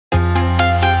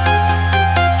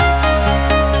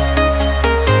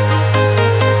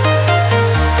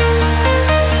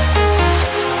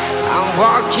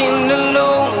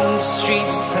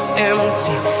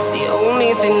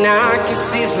thing I can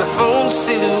see is my own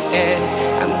silhouette.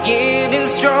 I'm getting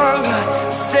stronger,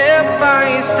 step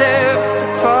by step. The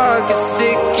clock is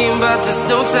ticking, but there's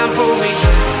no time for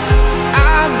regrets.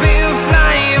 I've been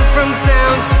flying from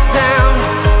town to town,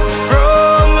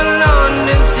 from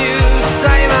London to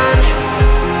Taiwan.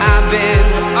 I've been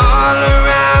all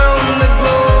around the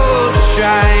globe,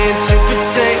 trying to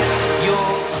protect your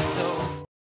soul.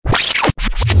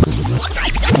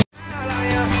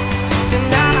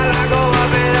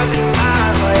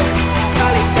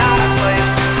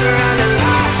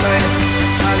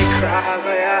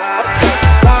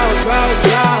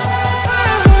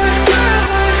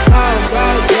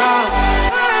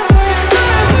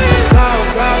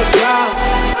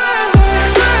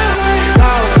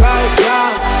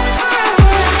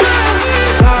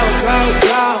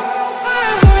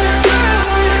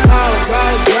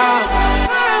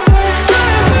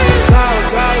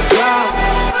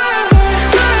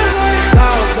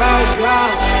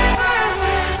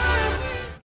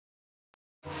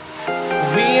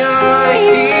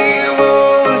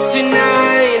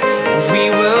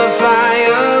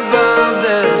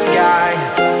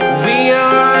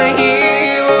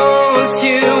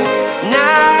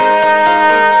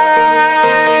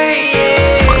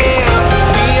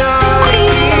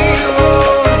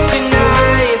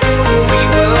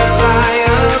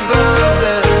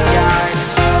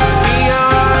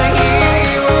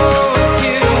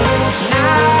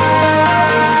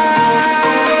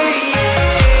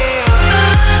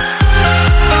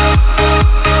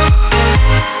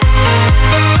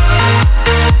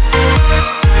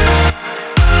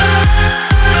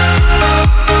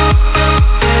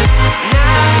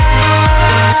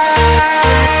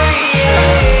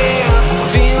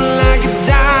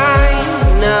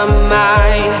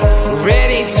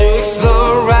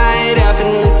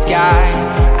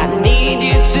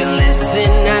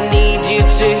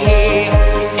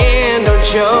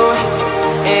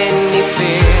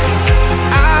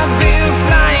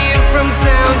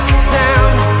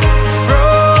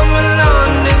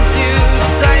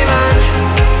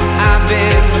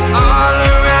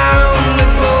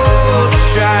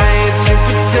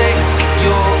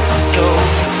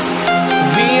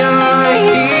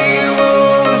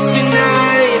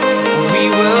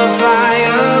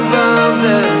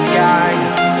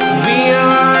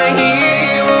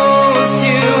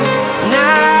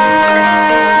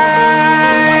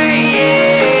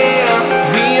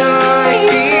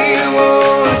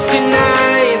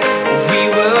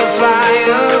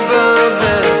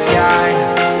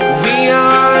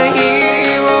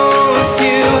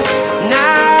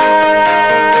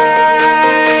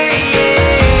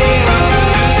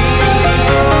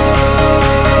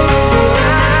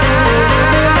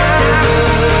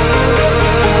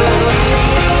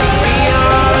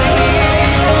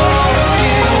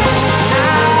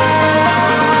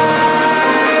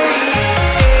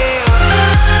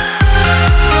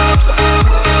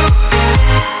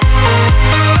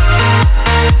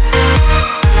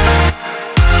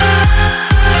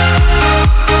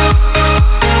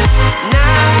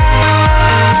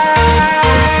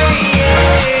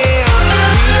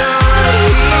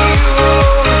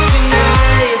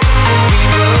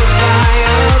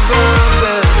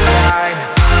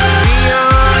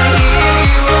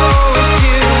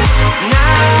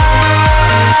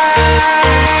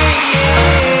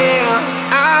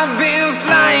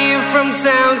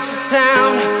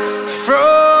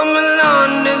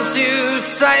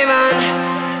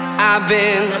 I've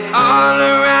been all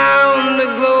around the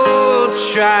globe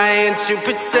trying to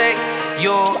protect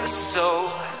your soul.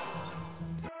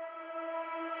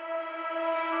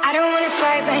 I don't wanna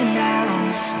fight right now.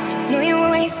 Know you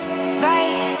always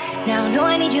right now. Know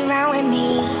I need you around with me,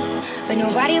 but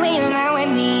nobody when you're around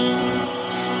with me.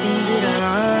 Been through the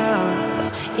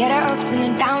ups, yeah, the ups and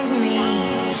the downs of me.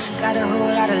 Got a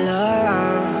whole lot of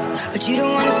love, but you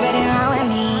don't wanna spend it around with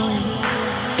me.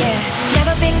 Yeah,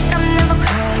 never pick up, never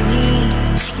call me.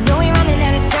 You know we're running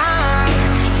out of time.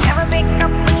 Never pick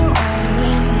up when you own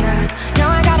me. Nah, now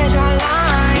I gotta draw a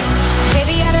line.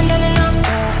 Baby, I done enough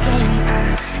talking.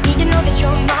 Need to know that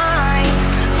you're mine.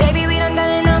 Baby, we done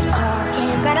enough talking.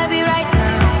 Gotta be right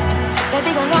now. Baby,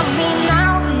 gon' want me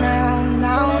now, now,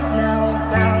 now, now,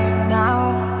 now, now,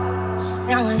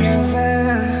 now and never.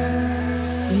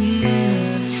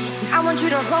 I want you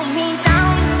to hold me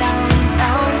down, down,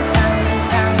 down, down,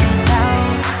 down, down,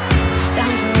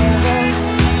 down forever.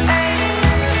 Ay,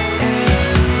 ay.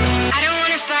 I don't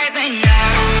wanna fight right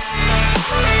now.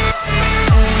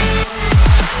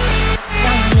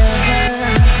 Now and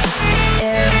never.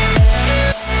 Yeah.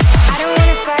 I don't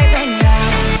wanna fight right now.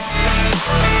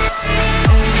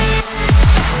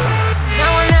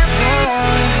 Now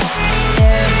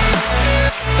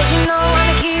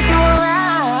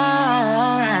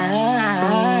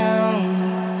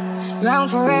down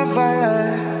forever.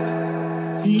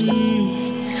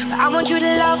 But I want you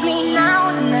to love me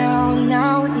now, now,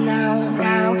 now, now,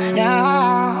 now,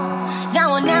 now,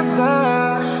 now or never.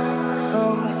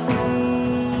 Oh.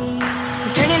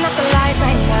 I'm turning off the light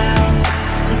right now.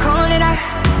 I'm calling it a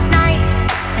night.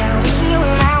 Now wishing you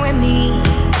were out with me,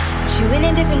 but you in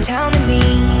a different town than me.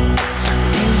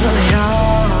 Been through it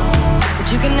all, but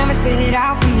you can never spit it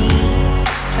out for me.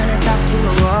 Trying to talk to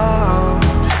a wall,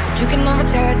 but you can never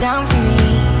tear it down for me.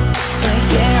 Yeah,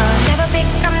 yeah, never pick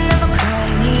up, never call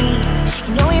me.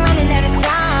 You know we're running out of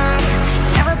time.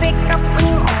 You never pick up when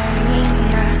you own me.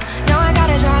 Nah, now I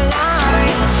gotta draw a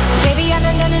line. Baby, I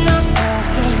done enough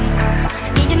talking.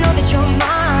 I need to know that you're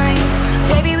mine.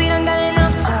 Baby, we done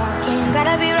enough talking.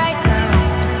 Gotta be right now.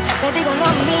 Baby, gon'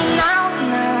 love me now,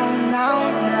 now, now,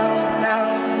 now, now,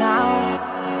 now,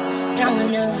 now or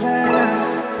never.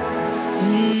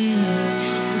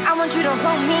 I want you to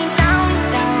hold me down,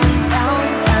 down, down,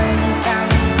 down, down,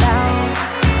 down,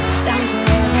 down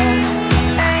forever.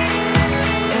 Ay, ay.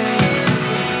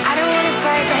 I don't wanna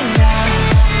fight right now.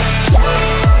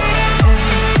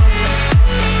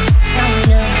 Now or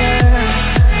never.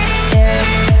 Yeah.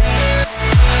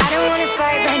 I don't wanna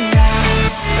fight right now.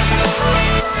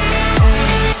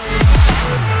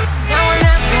 Now or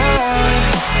never.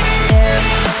 Yeah.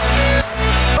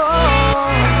 Oh,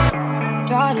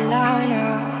 draw the line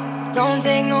up. Don't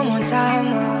take no more time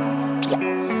up.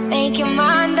 Make your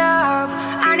mind up.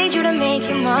 I need you to make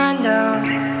your mind up.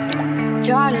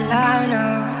 Draw the line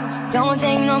up. Don't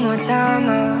take no more time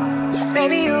up.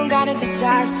 Baby, you gotta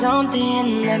decide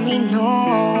something. Let me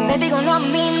know. Baby, gon' love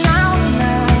me now,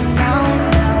 now, now,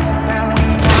 now, now,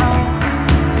 now,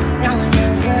 now or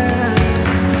never.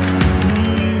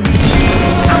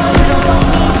 I want you to hold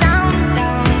me down,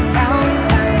 down, down,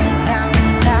 down, down,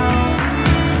 down,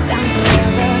 down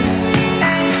forever.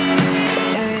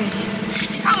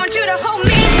 I want you to hold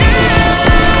me down.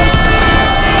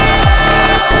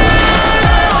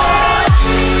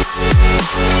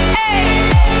 Hey,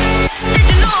 said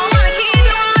you know I wanna keep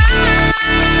you around.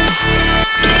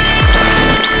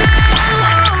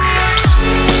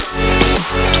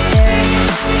 Yeah.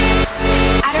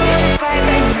 I don't wanna fight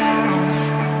right now.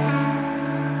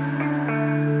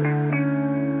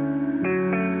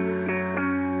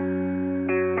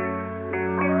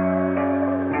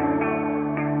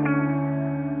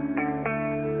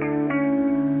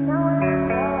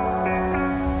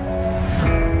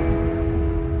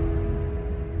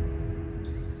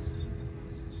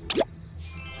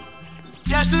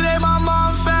 Yesterday my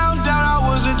mom found out I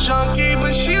was a junkie,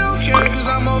 but she don't care cause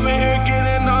I'm over here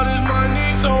getting all this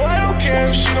money. So I don't care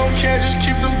if she don't care, just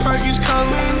keep them perkies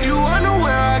coming. You wonder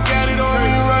where I got it on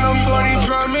me, run on 40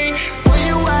 drumming. Where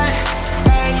you at?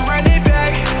 Hey, run it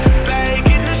back, babe,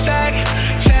 get the sack,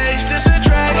 change this a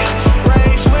track,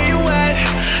 race, where you at?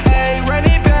 Hey, run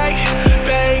it back,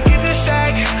 babe, get the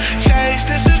sack, change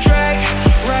this a track,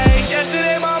 race.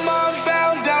 Yesterday my mom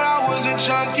found out I was a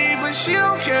junkie, but she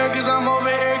don't care cause I'm over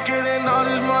here getting all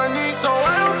this money. So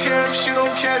I don't care if she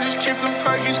don't care, just keep them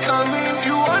perkies coming.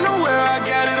 You wonder where I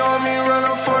got it on me, run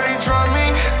on 40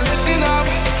 drumming. Listen up,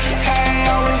 hey,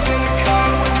 I was in the car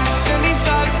when you send me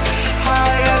talk.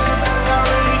 High as a I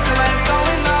really feel like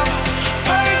throwing up.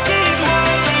 Perkies, my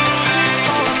lean, really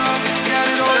falling up. Got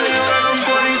it on me, run on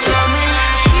 40 drumming.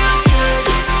 She don't care,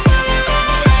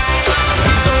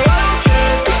 so I don't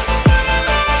care.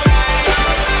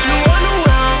 You wonder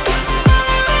where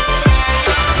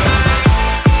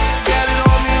got it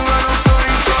on me, run on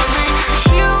 40 drumming.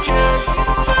 She don't care,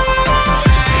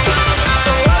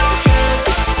 so I don't care.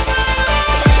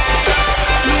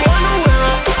 You wonder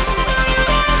where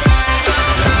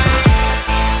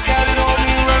got it on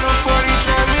me, run on 40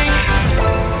 drumming.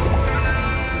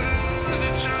 Was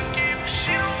a junkie, but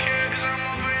she don't care cause I'm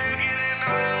over here getting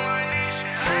all the money.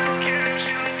 I don't care if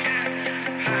she don't care.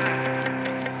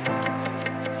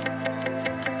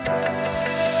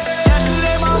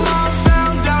 Yesterday my mom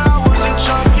found out I was a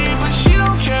junkie, but she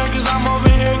don't care cause I'm over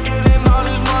here getting all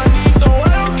this money. So I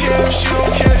don't care if she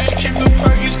don't care, just keep the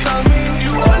perkies coming.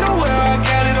 You wonder where I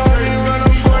got it on me, run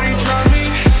on 40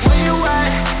 drumming. Where you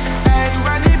at? Hey,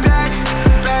 run it back,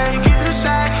 babe, get the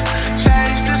sack,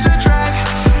 change this a track,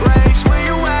 race, where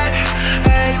you at?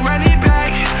 Hey, run it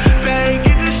back, babe,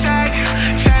 get the sack,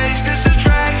 change this a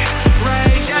track,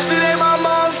 race. Yesterday my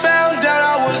mom found out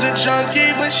I was a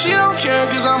junkie, but she don't care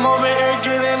cause I'm over here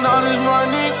getting all this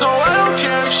money. So I don't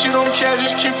care if she don't care,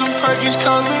 just keep them perkies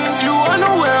coming. You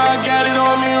wonder where I got it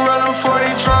on me, run on 40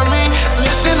 drumming.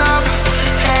 Listen up,